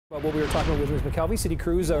What we were talking about with Ms. McKelvey, city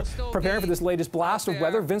crews are preparing for this latest blast of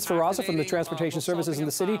weather. Vince Ferrazza from the Transportation Services in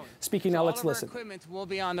the city speaking now. Let's listen. All of our equipment will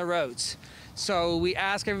be on the roads. So we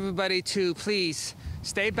ask everybody to please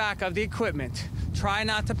stay back of the equipment. Try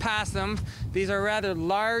not to pass them. These are rather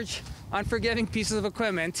large, unforgiving pieces of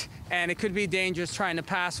equipment, and it could be dangerous trying to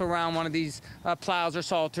pass around one of these plows or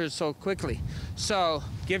salters so quickly. So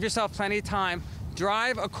give yourself plenty of time.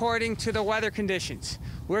 Drive according to the weather conditions.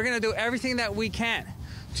 We're going to do everything that we can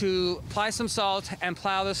to apply some salt and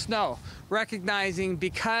plow the snow, recognizing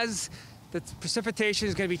because the precipitation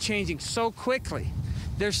is going to be changing so quickly,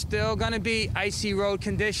 there's still going to be icy road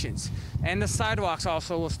conditions, and the sidewalks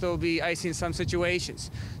also will still be icy in some situations.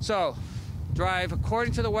 So drive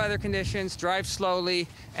according to the weather conditions, drive slowly,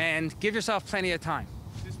 and give yourself plenty of time.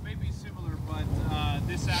 This may be similar, but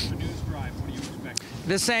this afternoon's drive, what do you expect?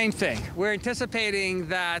 The same thing. We're anticipating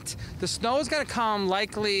that the snow is going to come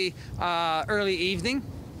likely early evening.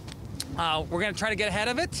 We're going to try to get ahead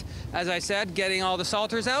of it, as I said, getting all the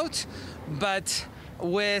salters out, but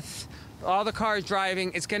with all the cars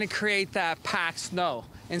driving, it's going to create that packed snow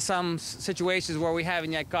in some situations where we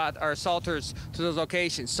haven't yet got our salters to those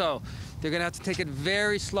locations. So they're going to have to take it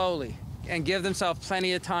very slowly and give themselves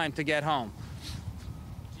plenty of time to get home.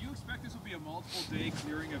 Do you expect this will be a multiple day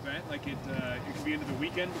clearing event, like it could be into the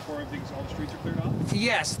weekend before all the streets are cleared off?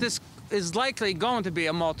 Yes, this is likely going to be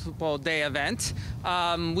a multiple day event.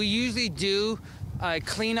 We usually do a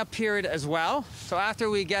cleanup period as well. So after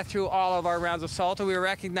we get through all of our rounds of salter, we're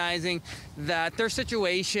recognizing that there's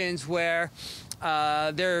situations where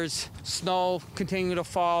there's snow continuing to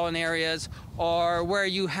fall in areas, or where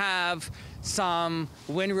you have some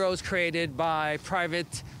windrows created by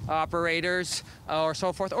private operators or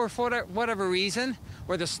so forth, or for whatever reason,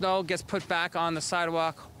 where the snow gets put back on the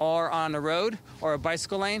sidewalk or on the road or a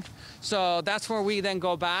bicycle lane. So that's where we then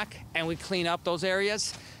go back and we clean up those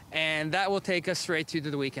areas, and that will take us straight through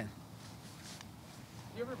to the weekend.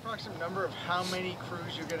 Do you have an approximate number of how many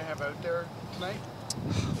crews you're going to have out there tonight?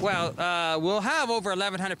 Well, we'll have over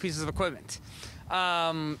 1,100 pieces of equipment.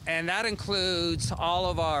 And that includes all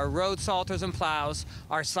of our road salters and plows,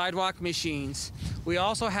 our sidewalk machines. We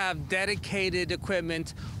also have dedicated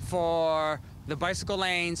equipment for the bicycle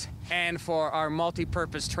lanes and for our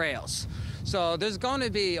multi-purpose trails. So there's going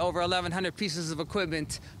to be over 1,100 pieces of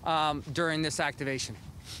equipment during this activation.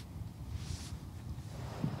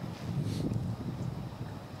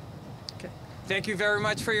 Okay. Thank you very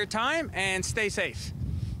much for your time, and stay safe.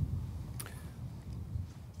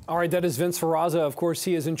 All right, that is Vince Ferrazza. Of course,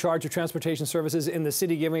 he is in charge of transportation services in the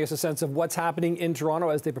city, giving us a sense of what's happening in Toronto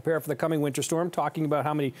as they prepare for the coming winter storm, talking about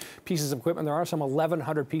how many pieces of equipment there are, some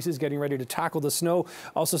 1,100 pieces getting ready to tackle the snow.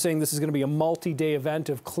 Also saying this is going to be a multi-day event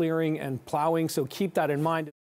of clearing and plowing, so keep that in mind.